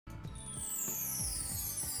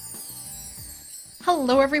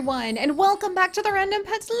Hello everyone, and welcome back to the Random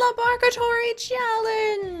Pets LaBARKatory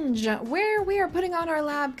Challenge, where we are putting on our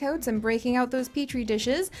lab coats and breaking out those petri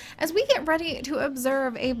dishes as we get ready to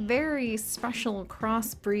observe a very special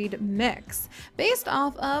crossbreed mix based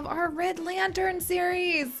off of our Red Lantern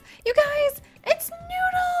series. You guys, it's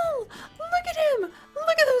Noodle! Look at him!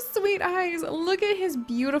 Look at those sweet eyes! Look at his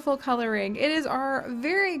beautiful coloring. It is our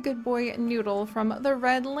very good boy Noodle from the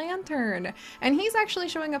Red Lantern. And he's actually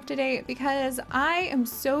showing up today because I am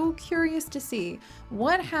so curious to see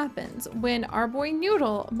what happens when our boy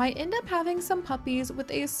Noodle might end up having some puppies with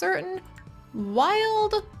a certain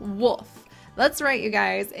wild wolf. That's right, you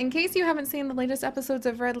guys. In case you haven't seen the latest episodes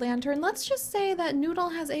of Red Lantern, let's just say that Noodle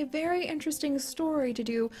has a very interesting story to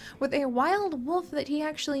do with a wild wolf that he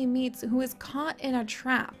actually meets who is caught in a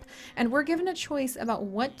trap. And we're given a choice about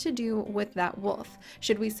what to do with that wolf.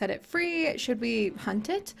 Should we set it free? Should we hunt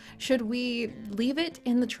it? Should we leave it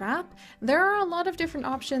in the trap? There are a lot of different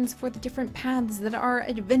options for the different paths that our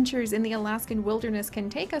adventures in the Alaskan wilderness can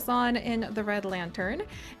take us on in the Red Lantern.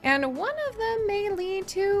 And one of them may lead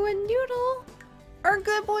to a Noodle, our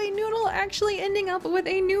good boy Noodle, actually ending up with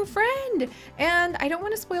a new friend. And I don't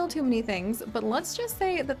want to spoil too many things, but let's just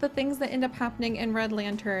say that the things that end up happening in Red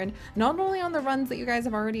Lantern, not only on the runs that you guys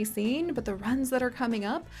have already seen, but the runs that are coming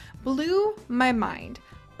up, blew my mind.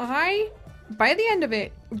 By the end of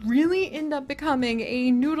it, really end up becoming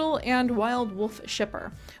a Noodle and wild wolf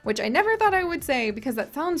shipper, which I never thought I would say because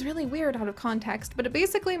that sounds really weird out of context, but it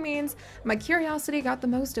basically means my curiosity got the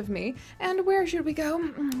most of me. And where should we go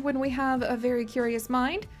when we have a very curious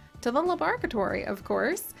mind? To the LaBARKatory, of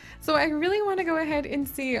course. So I really want to go ahead and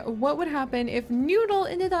see what would happen if Noodle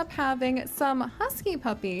ended up having some husky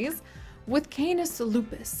puppies with Canis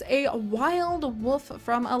lupus, a wild wolf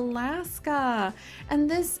from Alaska. And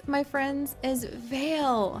this, my friends, is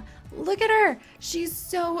Vale. Look at her! She's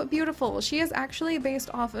so beautiful. She is actually based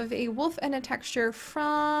off of a wolf and a texture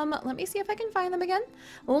from, let me see if I can find them again,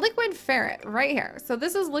 Liquid Ferret, right here. So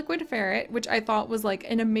this is Liquid Ferret, which I thought was like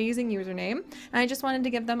an amazing username. And I just wanted to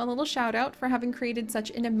give them a little shout out for having created such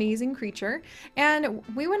an amazing creature. And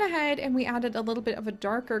we went ahead and we added a little bit of a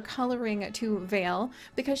darker coloring to Vale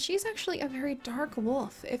because she's actually a very dark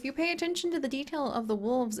wolf. If you pay attention to the detail of the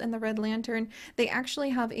wolves in the Red Lantern, they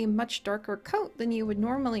actually have a much darker coat than you would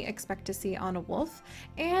normally expect to see on a wolf.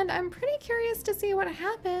 And I'm pretty curious to see what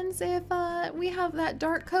happens if we have that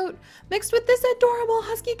dark coat mixed with this adorable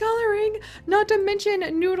husky coloring, not to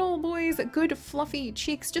mention Noodle Boy's good fluffy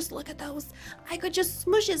cheeks. Just look at those. I could just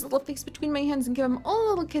smush his little face between my hands and give him all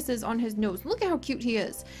little kisses on his nose. Look at how cute he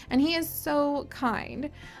is. And he is so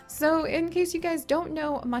kind. So in case you guys don't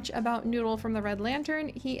know much about Noodle from the Red Lantern,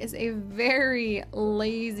 he is a very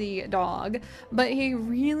lazy dog, but he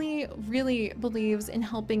really, really believes in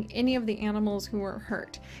helping any of the animals who are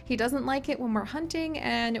hurt. He doesn't like it when we're hunting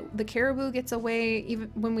and the caribou gets away,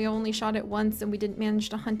 even when we only shot it once and we didn't manage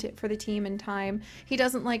to hunt it for the team in time. He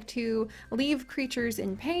doesn't like to leave creatures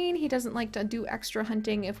in pain. He doesn't like to do extra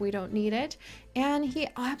hunting if we don't need it. And he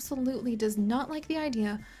absolutely does not like the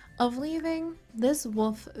idea of leaving this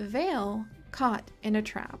wolf Vale caught in a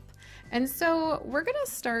trap. And so we're gonna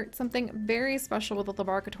start something very special with the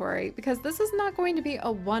LaBARKatory because this is not going to be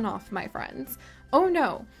a one-off, my friends. Oh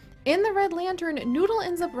no. In the Red Lantern, Noodle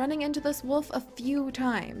ends up running into this wolf a few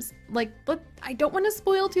times. I don't want to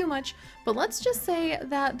spoil too much, but let's just say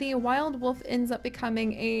that the wild wolf ends up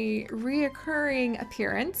becoming a reoccurring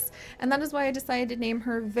appearance, and that is why I decided to name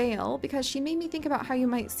her Vale, because she made me think about how you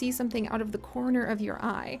might see something out of the corner of your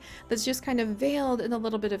eye that's just kind of veiled in a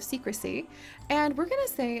little bit of secrecy. And we're gonna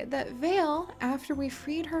say that Vale, after we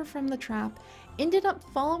freed her from the trap, ended up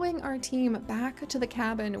following our team back to the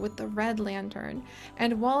cabin with the Red Lantern.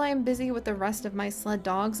 And while I'm busy with the rest of my sled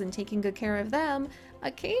dogs and taking good care of them,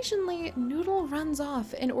 occasionally Noodle runs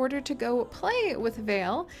off in order to go play with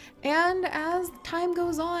Vale. And as time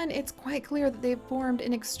goes on, it's quite clear that they've formed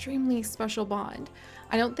an extremely special bond.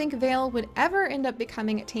 I don't think Vale would ever end up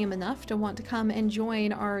becoming tame enough to want to come and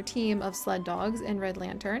join our team of sled dogs in Red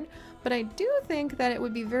Lantern, but I do think that it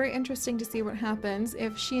would be very interesting to see what happens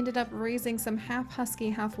if she ended up raising some half husky,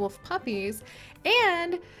 half wolf puppies.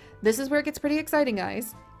 And this is where it gets pretty exciting,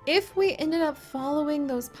 guys. If we ended up following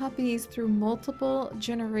those puppies through multiple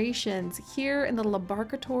generations here in the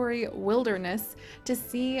LaBARKatory wilderness to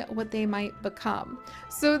see what they might become.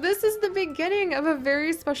 So this is the beginning of a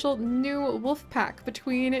very special new wolf pack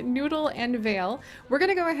between Noodle and Vale. We're going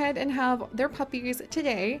to go ahead and have their puppies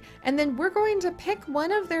today, and then we're going to pick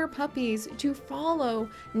one of their puppies to follow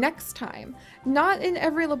next time. Not in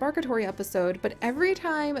every LaBARKatory episode, but every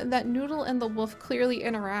time that Noodle and the wolf clearly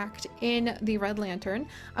interact in the Red Lantern,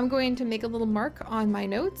 I'm going to make a little mark on my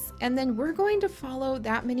notes, and then we're going to follow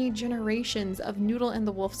that many generations of Noodle and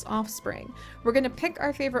the Wolf's offspring. We're going to pick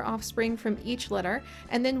our favorite offspring from each litter,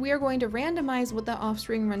 and then we are going to randomize what the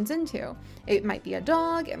offspring runs into. It might be a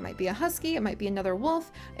dog, it might be a husky, it might be another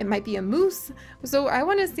wolf, it might be a moose. So I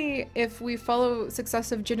want to see if we follow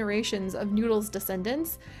successive generations of Noodle's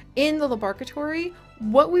descendants in the LaBARKatory,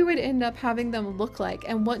 what we would end up having them look like,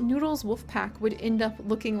 and what Noodle's wolf pack would end up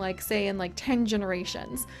looking like, say, in like 10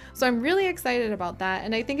 generations. So I'm really excited about that,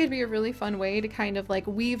 and I think it'd be a really fun way to kind of like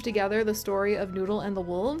weave together the story of Noodle and the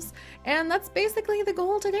wolves, and that's basically the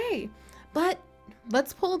goal today. But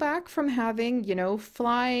let's pull back from having, you know,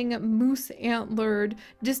 flying moose-antlered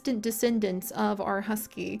distant descendants of our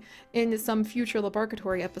husky in some future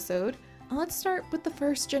LaBARKatory episode. Let's start with the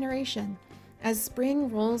first generation. As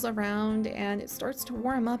spring rolls around and it starts to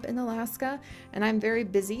warm up in Alaska, and I'm very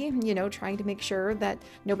busy, you know, trying to make sure that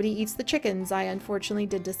nobody eats the chickens I unfortunately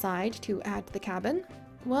did decide to add to the cabin,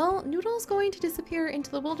 well, Noodle's going to disappear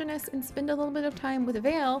into the wilderness and spend a little bit of time with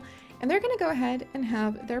Vale, and they're going to go ahead and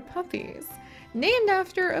have their puppies. Named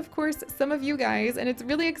after, of course, some of you guys, and it's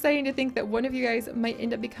really exciting to think that one of you guys might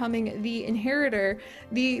end up becoming the inheritor,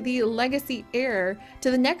 the legacy heir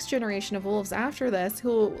to the next generation of wolves after this,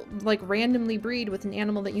 who'll like randomly breed with an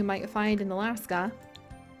animal that you might find in Alaska.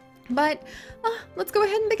 But let's go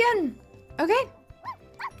ahead and begin. Okay.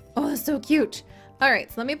 Oh, that's so cute.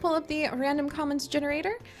 Alright, so let me pull up the random comments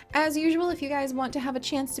generator. As usual, if you guys want to have a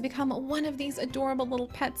chance to become one of these adorable little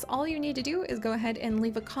pets, all you need to do is go ahead and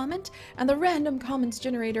leave a comment, and the random comments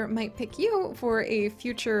generator might pick you for a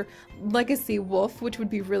future legacy wolf, which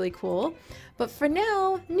would be really cool. But for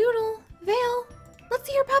now, Noodle, Vale, let's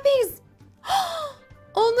see your puppies!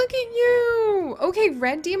 Oh, look at you! Okay,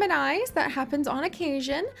 red demon eyes, that happens on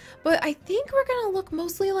occasion, but I think we're gonna look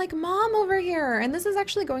mostly like Mom over here, and this is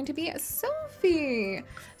actually going to be Sophie.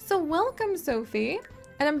 So welcome, Sophie,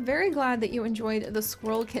 and I'm very glad that you enjoyed the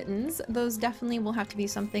squirrel kittens. Those definitely will have to be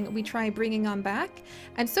something we try bringing on back,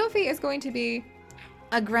 and Sophie is going to be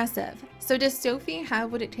aggressive. So does Sophie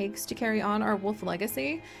have what it takes to carry on our wolf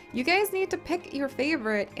legacy? You guys need to pick your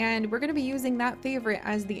favorite, and we're going to be using that favorite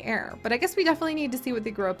as the heir, but I guess we definitely need to see what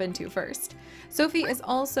they grow up into first. Sophie is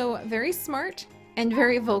also very smart and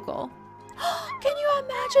very vocal. Can you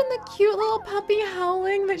imagine the cute little puppy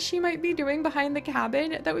howling that she might be doing behind the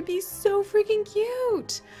cabin? That would be so freaking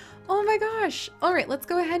cute. Oh my gosh. All right, let's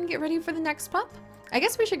go ahead and get ready for the next pup. I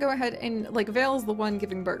guess we should go ahead and, like, Vale's the one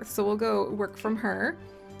giving birth, so we'll go work from her.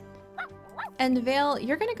 And Vale,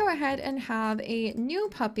 you're gonna go ahead and have a new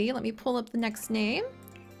puppy. Let me pull up the next name.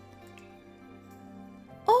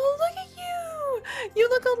 Oh, look at you! You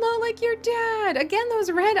look a lot like your dad! Again, those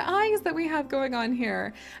red eyes that we have going on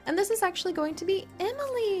here. And this is actually going to be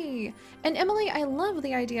Emily! And Emily, I love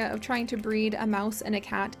the idea of trying to breed a mouse and a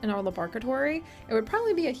cat in our LaBARKatory. It would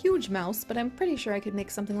probably be a huge mouse, but I'm pretty sure I could make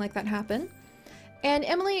something like that happen. And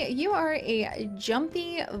Emily, you are a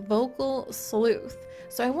jumpy, vocal sleuth.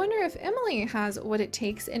 So I wonder if Emily has what it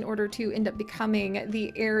takes in order to end up becoming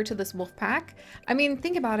the heir to this wolf pack. I mean,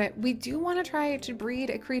 think about it. We do want to try to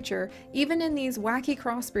breed a creature, even in these wacky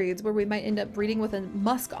crossbreeds where we might end up breeding with a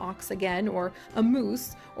musk ox again, or a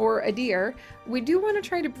moose, or a deer. We do want to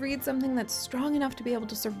try to breed something that's strong enough to be able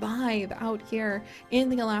to survive out here in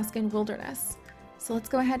the Alaskan wilderness. So let's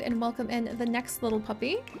go ahead and welcome in the next little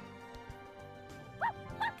puppy.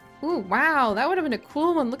 Ooh, wow, that would have been a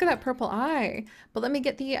cool one. Look at that purple eye. But let me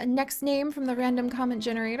get the next name from the random comment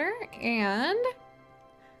generator, and...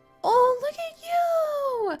 oh, look at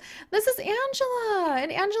you! This is Angela,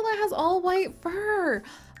 and Angela has all white fur.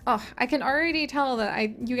 Oh, I can already tell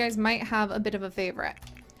that you guys might have a bit of a favorite,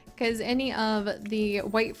 because any of the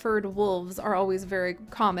white-furred wolves are always very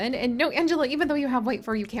common. And no, Angela, even though you have white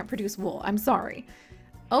fur, you can't produce wool. I'm sorry.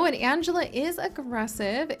 Oh, and Angela is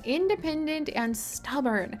aggressive, independent, and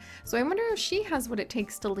stubborn. So I wonder if she has what it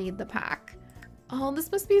takes to lead the pack. Oh, this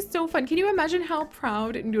must be so fun. Can you imagine how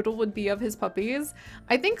proud Noodle would be of his puppies?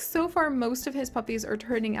 I think so far most of his puppies are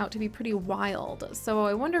turning out to be pretty wild. So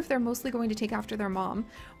I wonder if they're mostly going to take after their mom,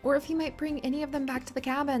 or if he might bring any of them back to the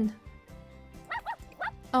cabin.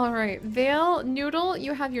 All right, Vale, Noodle,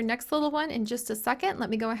 you have your next little one in just a second. Let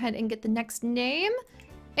me go ahead and get the next name.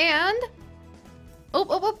 And...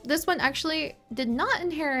 oh, this one actually did not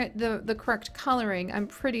inherit the correct coloring, I'm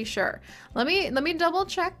pretty sure. Let me double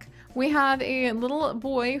check. We have a little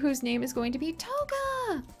boy whose name is going to be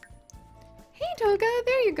Toga. Hey, Toga,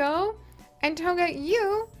 there you go. And Toga,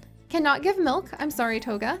 you cannot give milk. I'm sorry,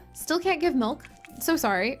 Toga. Still can't give milk. So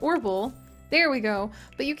sorry. Or wool. There we go.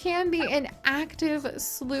 But you can be an active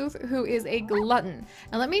sleuth who is a glutton.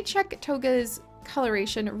 And let me check Toga's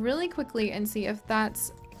coloration really quickly and see if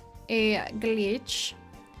that's a glitch.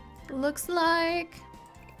 Looks like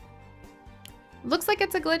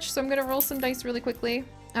it's a glitch, so I'm gonna roll some dice really quickly.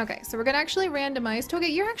 Okay, so we're gonna actually randomize. Toga,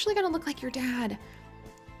 you're actually gonna look like your dad.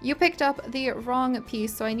 You picked up the wrong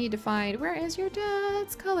piece, so I need to find, where is your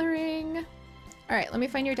dad's coloring? All right, let me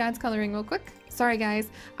find your dad's coloring real quick. Sorry guys,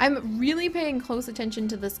 I'm really paying close attention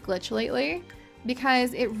to this glitch lately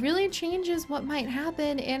because it really changes what might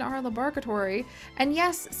happen in our laboratory. And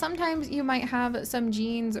yes, sometimes you might have some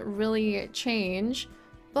genes really change,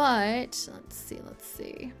 but let's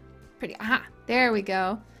see. Pretty, aha, there we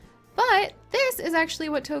go. But this is actually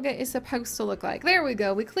what Toga is supposed to look like. There we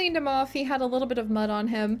go. We cleaned him off. He had a little bit of mud on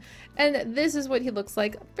him. And this is what he looks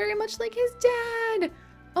like. Very much like his dad.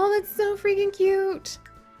 Oh, that's so freaking cute.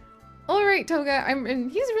 All right, Toga. And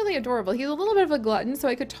he's really adorable. He's a little bit of a glutton, so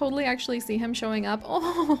I could totally actually see him showing up.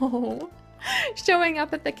 Oh, showing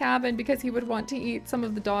up at the cabin because he would want to eat some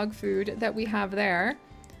of the dog food that we have there.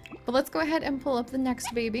 But let's go ahead and pull up the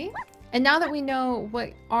next baby. And now that we know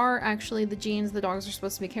what are actually the genes the dogs are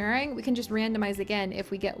supposed to be carrying, we can just randomize again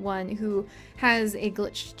if we get one who has a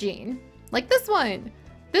glitched gene. Like this one!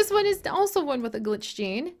 This one is also one with a glitched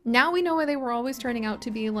gene. Now we know why they were always turning out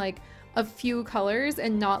to be like a few colors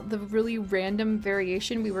and not the really random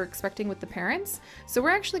variation we were expecting with the parents. So we're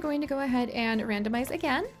actually going to go ahead and randomize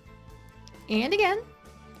again. And again.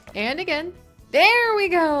 And again. There we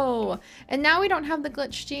go! And now we don't have the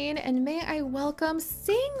glitch gene, and may I welcome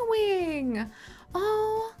Singwing!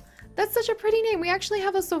 Oh, that's such a pretty name. We actually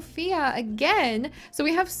have a Sophia again. So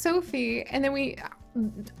we have Sophie, and then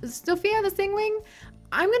Sophia the Singwing?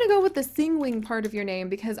 I'm gonna go with the Singwing part of your name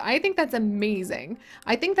because I think that's amazing.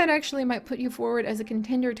 I think that actually might put you forward as a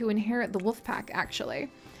contender to inherit the wolf pack, actually.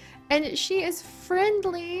 And she is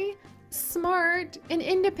friendly, smart, and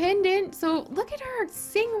independent. So look at her,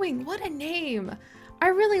 Singwing, what a name. I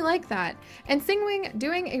really like that. And Singwing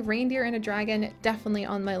doing a reindeer and a dragon, definitely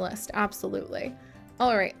on my list, absolutely.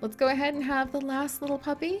 All right, let's go ahead and have the last little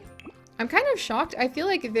puppy. I'm kind of shocked. I feel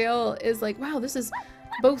like Vale is like, wow, this is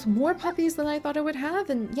both more puppies than I thought I would have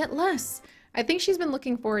and yet less. I think she's been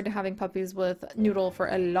looking forward to having puppies with Noodle for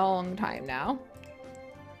a long time now.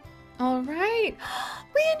 All right,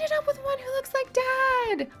 we ended up with one who looks like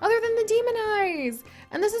Dad, other than the demon eyes.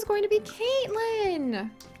 And this is going to be Caitlin.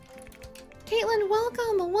 Caitlin,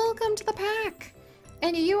 welcome to the pack.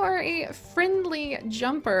 And you are a friendly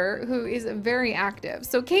jumper who is very active.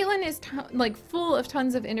 So Caitlin is like full of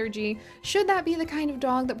tons of energy. Should that be the kind of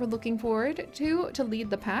dog that we're looking forward to lead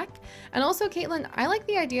the pack? And also Caitlin, I like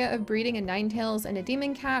the idea of breeding a Ninetails and a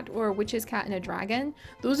demon cat or a witch's cat and a dragon.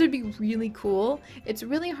 Those would be really cool. It's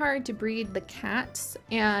really hard to breed the cats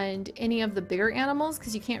and any of the bigger animals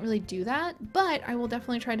because you can't really do that, but I will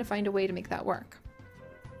definitely try to find a way to make that work.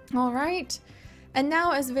 All right. And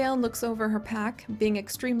now as Vale looks over her pack, being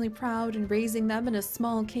extremely proud and raising them in a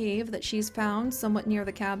small cave that she's found somewhat near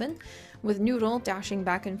the cabin, with Noodle dashing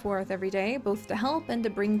back and forth every day, both to help and to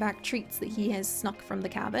bring back treats that he has snuck from the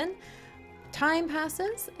cabin. Time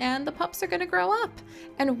passes and the pups are gonna grow up.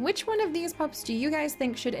 And which one of these pups do you guys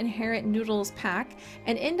think should inherit Noodle's pack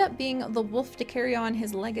and end up being the wolf to carry on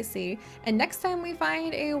his legacy? And next time we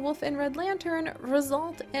find a wolf in Red Lantern,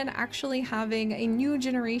 result in actually having a new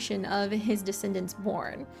generation of his descendants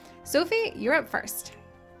born. Sophie, you're up first.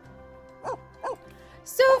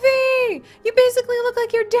 Sophie! You basically look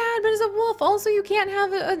like your dad, but as a wolf. Also, you can't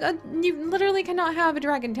have you literally cannot have a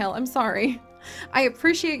dragon tail. I'm sorry. I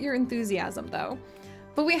appreciate your enthusiasm though.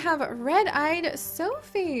 But we have red-eyed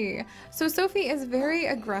Sophie. So Sophie is very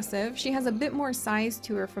aggressive. She has a bit more size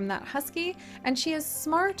to her from that husky, and she is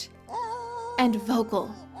smart and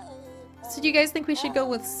vocal. So do you guys think we should go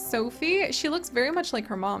with Sophie? She looks very much like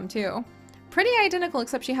her mom too. Pretty identical,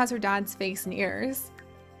 except she has her dad's face and ears.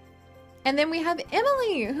 And then we have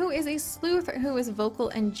Emily, who is a sleuth who is vocal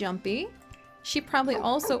and jumpy. She probably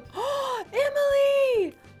also, oh,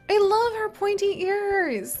 Emily! I love her pointy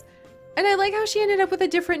ears. And I like how she ended up with a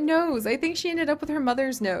different nose. I think she ended up with her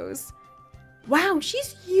mother's nose. Wow,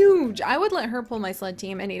 she's huge. I would let her pull my sled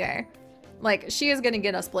team any day. Like, she is gonna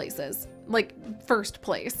get us places. Like, first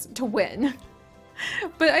place to win.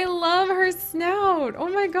 But I love her snout. Oh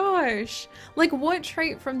my gosh. Like, what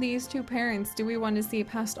trait from these two parents do we want to see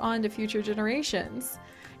passed on to future generations?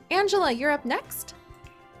 Angela, you're up next.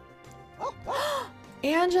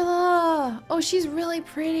 Angela! Oh, she's really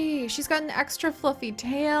pretty. She's got an extra fluffy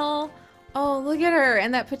tail. Oh, look at her.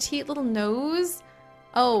 And that petite little nose.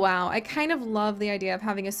 Oh, wow. I kind of love the idea of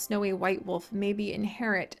having a snowy white wolf maybe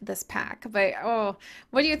inherit this pack. But, oh,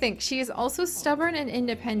 what do you think? She is also stubborn and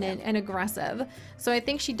independent and aggressive. So I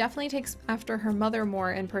think she definitely takes after her mother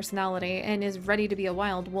more in personality and is ready to be a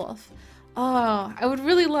wild wolf. Oh, I would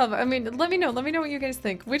really love, I mean, let me know what you guys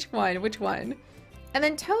think. Which one? And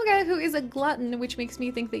then Toga, who is a glutton, which makes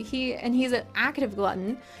me think that he's an active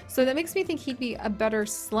glutton, so that makes me think he'd be a better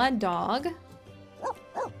sled dog.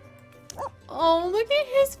 Oh, look at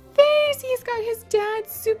his face! He's got his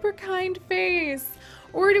dad's super kind face.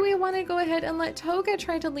 Or do we want to go ahead and let Toga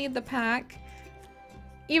try to lead the pack?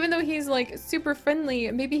 Even though he's like super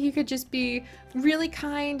friendly, maybe he could just be really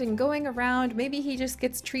kind and going around. Maybe he just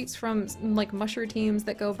gets treats from like musher teams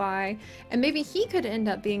that go by, and maybe he could end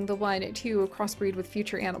up being the one to crossbreed with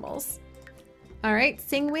future animals. All right,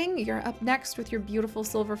 Singwing, you're up next with your beautiful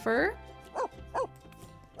silver fur.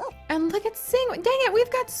 And look at Singwing. Dang it,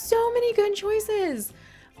 we've got so many good choices.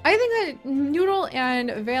 I think that Noodle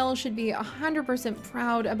and Vale should be 100%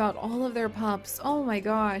 proud about all of their pups. Oh my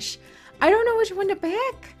gosh. I don't know which one to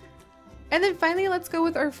pick. And then finally, let's go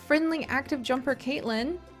with our friendly active jumper,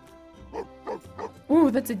 Caitlin. Ooh,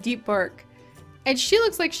 that's a deep bark. And she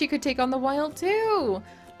looks like she could take on the wild too. Oh,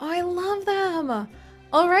 I love them.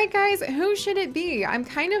 All right, guys, who should it be? I'm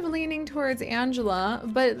kind of leaning towards Angela,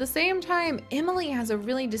 but at the same time, Emily has a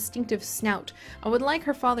really distinctive snout. I would like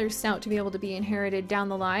her father's snout to be able to be inherited down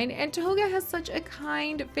the line, and Toga has such a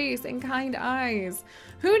kind face and kind eyes.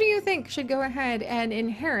 Who do you think should go ahead and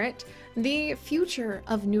inherit the future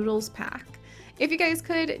of Noodle's pack? If you guys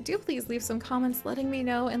could, do please leave some comments letting me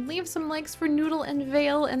know, and leave some likes for Noodle and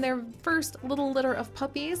Vale and their first little litter of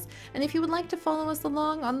puppies. And if you would like to follow us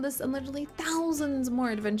along on this and literally thousands more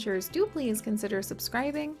adventures, do please consider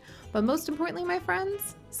subscribing. But most importantly, my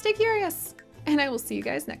friends, stay curious, and I will see you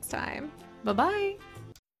guys next time. Bye-bye!